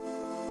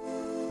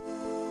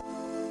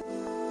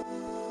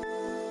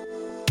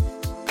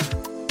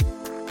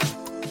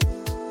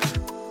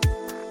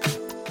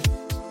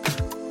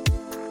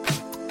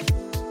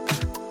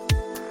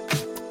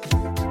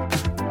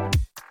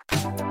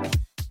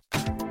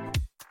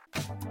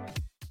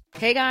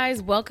Hey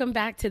guys, welcome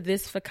back to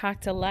This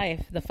Fakakta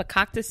Life, the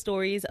Fakakta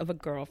stories of a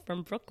girl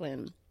from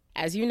Brooklyn.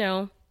 As you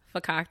know,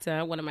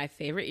 Fakakta, one of my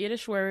favorite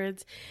Yiddish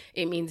words,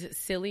 it means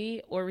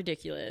silly or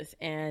ridiculous.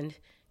 And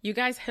you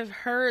guys have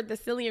heard the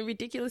silly and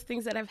ridiculous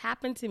things that have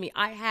happened to me.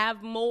 I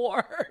have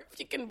more, if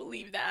you can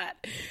believe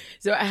that.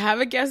 So I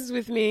have a guest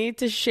with me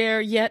to share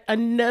yet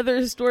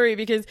another story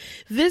because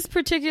this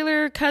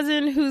particular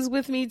cousin who's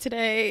with me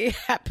today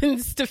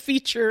happens to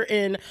feature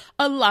in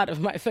a lot of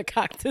my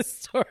Fakakta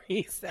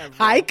stories.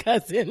 Hi,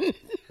 cousin.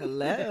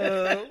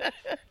 Hello.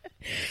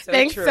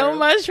 Thanks so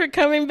much for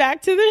coming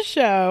back to the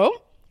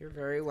show. You're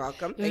very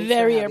welcome. Thanks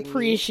Very for having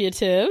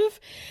appreciative. Me.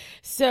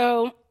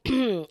 So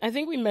I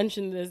think we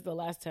mentioned this the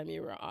last time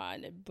you were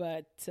on,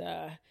 but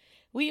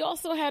we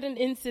also had an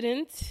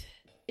incident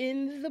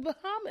in the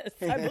Bahamas,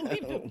 I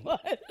believe it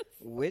was.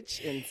 Which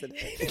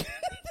incident?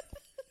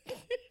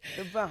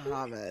 The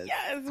Bahamas.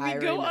 Yes, we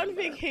go on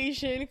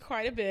vacation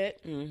quite a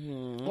bit.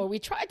 Mm-hmm. Well, we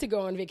tried to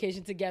go on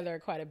vacation together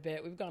quite a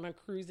bit. We've gone on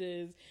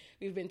cruises.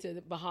 We've been to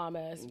the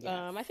Bahamas.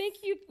 Yes. I think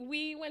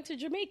we went to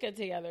Jamaica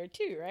together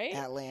too, right?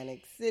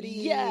 Atlantic City.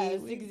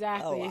 Yes,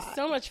 exactly.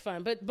 So much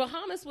fun. But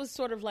Bahamas was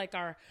sort of like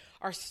our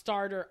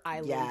starter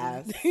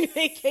island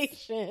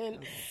vacation.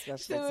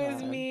 So it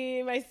was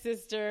me, my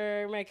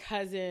sister, my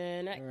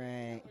cousin.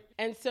 Right.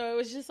 And so it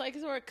was just like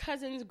sort of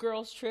cousins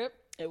girls trip.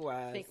 It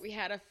was. I think we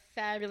had a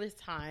fabulous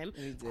time.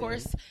 Of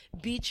course,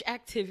 beach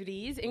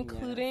activities,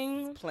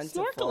 including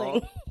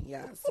snorkeling.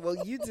 Yes.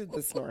 Well, you did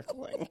the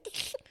snorkeling.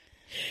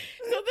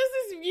 So this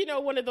is,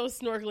 one of those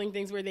snorkeling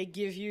things where they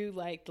give you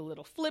like the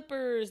little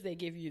flippers, they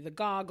give you the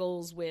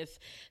goggles with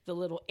the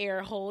little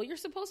air hole. You're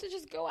supposed to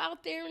just go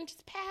out there and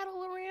just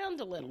paddle around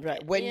a little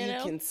bit. When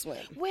you can swim.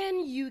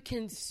 When you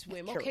can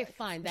swim. Correct. Okay,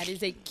 fine. That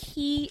is a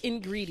key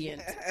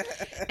ingredient.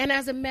 And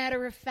as a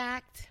matter of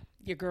fact,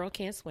 your girl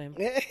can't swim.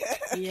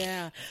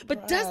 Yeah.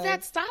 But does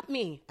that stop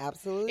me?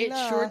 Absolutely not.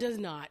 It sure does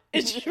not.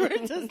 It sure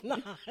does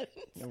not.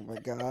 Oh my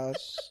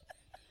gosh.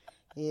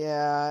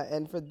 Yeah,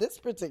 and for this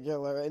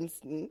particular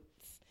instance,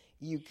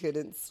 you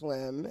couldn't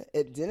swim.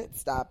 It didn't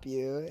stop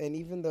you. And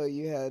even though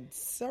you had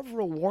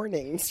several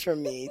warnings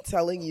from me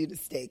telling you to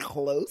stay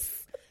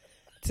close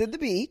to the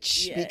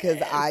beach,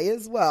 because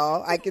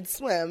I could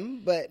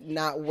swim, but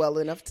not well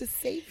enough to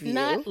save you.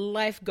 Not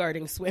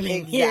lifeguarding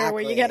swimming here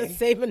where you got to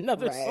save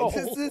another soul.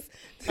 This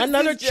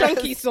another is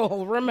chunky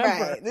soul, remember.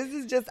 Right. This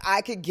is just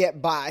I could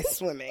get by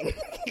swimming.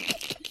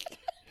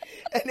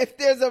 And if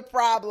there's a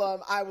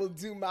problem, I will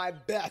do my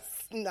best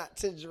not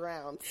to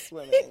drown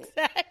swimming.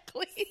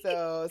 Exactly.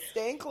 So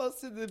staying close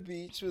to the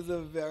beach was a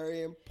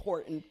very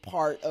important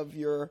part of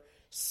your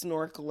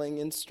snorkeling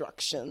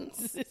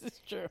instructions. This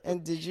is true.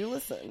 And did you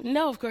listen?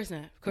 No, of course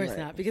not. Of course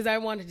not. Because I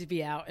wanted to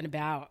be out and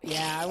about.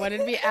 Yeah, I wanted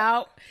to be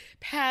out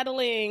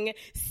paddling,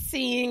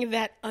 seeing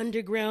that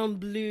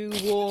underground blue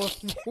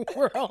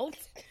world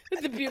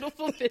with the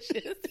beautiful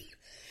fishes.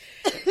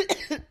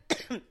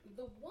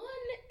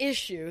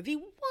 The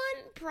one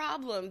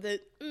problem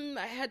that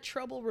I had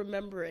trouble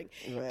remembering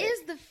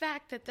is the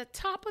fact that the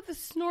top of the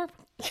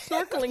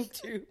snorkeling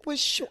tube was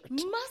short.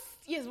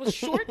 Was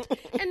short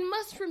and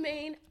must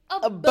remain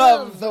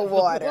above the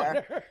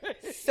water.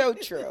 So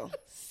true.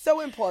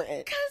 So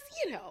important. Because,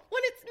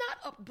 when it's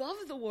not above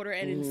the water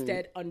and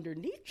instead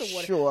underneath the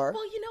water,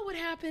 well, you know what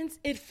happens?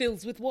 It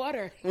fills with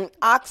water.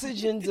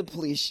 Oxygen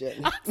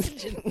depletion.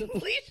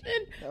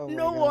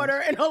 No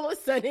water, and all of a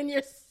sudden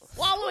you're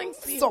swallowing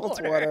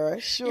salt water.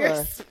 Sure.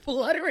 You're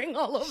spluttering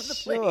all over the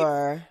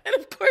place. And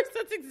of course,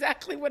 that's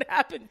exactly what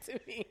happened to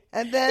me.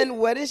 And then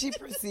what did she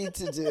proceed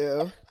to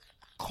do?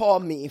 Call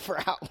me for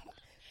help.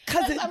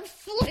 Cousin, I'm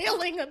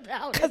flailing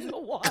about in the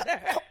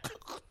water.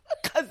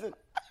 Cousin.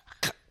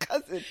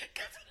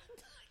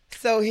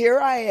 So here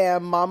I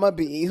am, Mama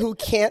B, who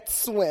can't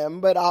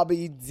swim, but I'll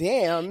be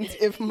damned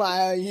if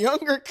my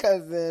younger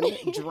cousin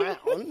drowns.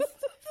 And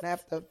I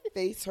have to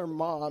face her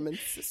mom and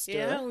sister.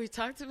 Yeah, we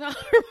talked about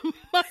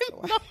my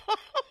mom.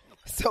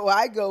 So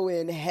I go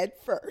in head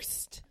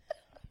first,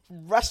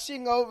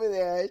 rushing over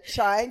there,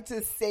 trying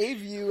to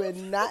save you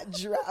and not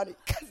drowning.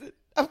 Cousin,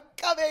 I'm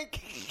coming.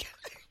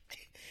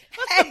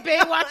 What's the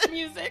Baywatch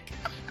music?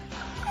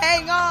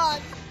 Hang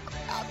on.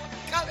 I'm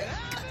coming.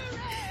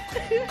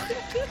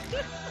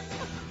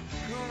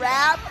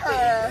 Grab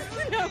her.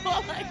 No,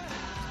 like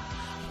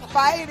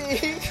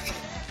fighting.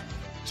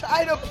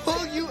 Trying to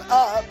pull you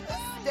up.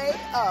 Stay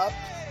up.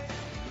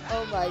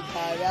 Oh my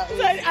God. That was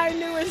I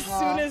knew as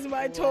soon as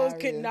my toes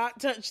could not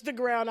touch the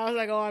ground, I was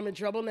like, oh, I'm in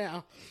trouble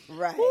now.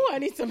 Right. Oh, I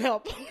need some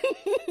help.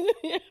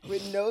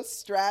 With no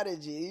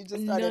strategy. You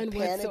just started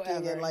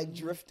panicking and like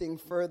drifting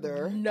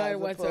further. None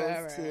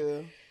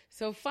whatsoever.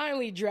 So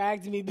finally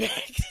dragged me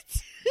back to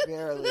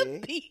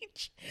the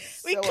beach.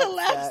 We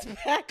collapsed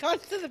back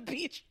onto the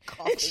beach.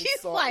 And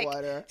she's like,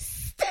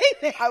 stay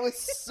there. I was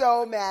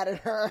so mad at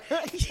her.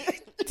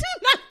 Do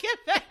not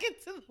get back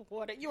into the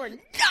water. You are not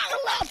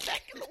allowed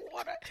back in the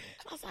water.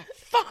 I was like,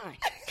 fine.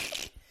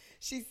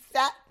 She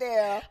sat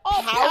there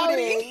all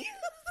pouting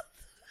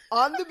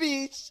on the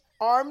beach,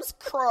 arms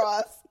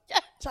crossed,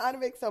 trying to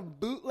make some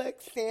bootleg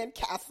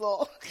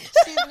sandcastle.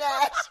 She could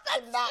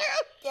not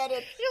get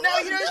it. No,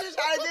 you know what you're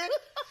trying to do?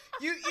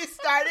 You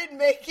started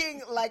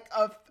making like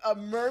a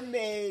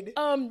mermaid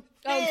fin.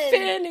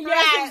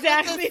 Yes,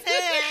 exactly.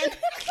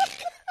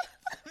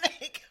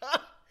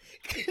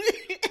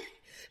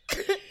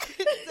 To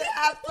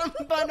have some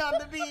fun on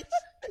the beach.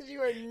 You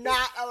were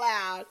not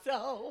allowed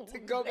to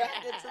go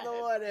back into the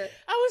water.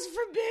 I was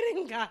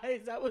forbidden,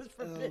 guys. I was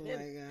forbidden. Oh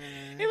my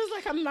God. It was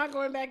like, I'm not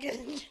going back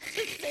in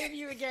to save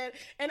you again.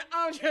 And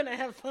I'm trying to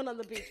have fun on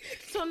the beach.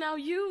 So now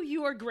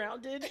you are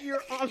grounded.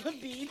 You're on the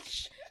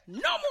beach. No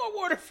more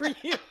water for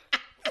you.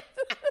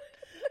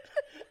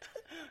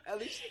 At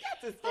least you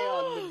got to stay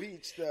on the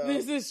beach, though.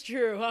 This is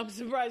true. I'm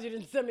surprised you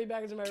didn't send me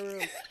back into my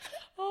room.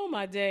 Oh,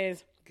 my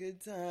days.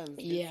 Good times.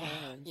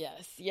 Times.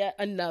 Yes. Yet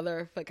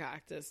another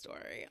fakakta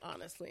story,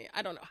 honestly.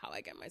 I don't know how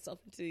I get myself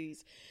into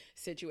these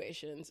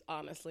situations,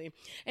 honestly.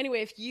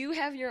 Anyway, if you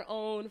have your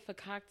own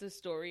fakakta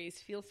stories,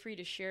 feel free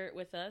to share it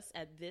with us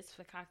at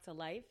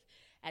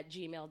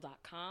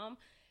thisfakaktalife@gmail.com.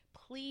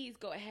 Please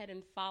go ahead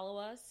and follow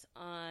us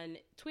on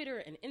Twitter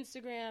and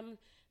Instagram.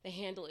 The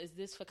handle is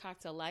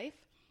thisfakaktalife.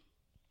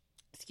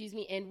 Excuse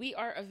me. And we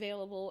are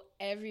available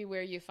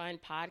everywhere you find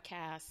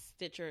podcasts,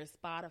 Stitcher,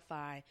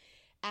 Spotify,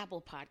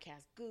 Apple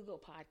Podcasts, Google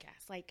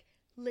Podcasts, like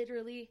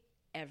literally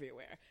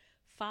everywhere.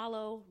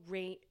 Follow,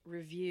 rate,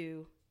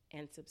 review,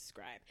 and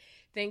subscribe.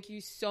 Thank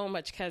you so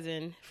much,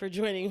 cousin, for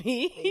joining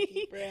me. Thank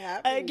you for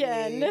having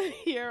again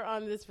here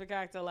on This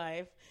Fakakta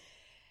Life.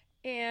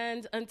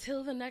 And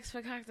until the next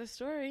Fakakta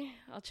story,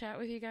 I'll chat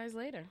with you guys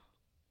later.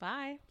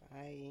 Bye.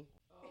 Bye.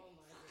 Oh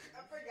my God. I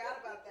forgot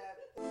about that.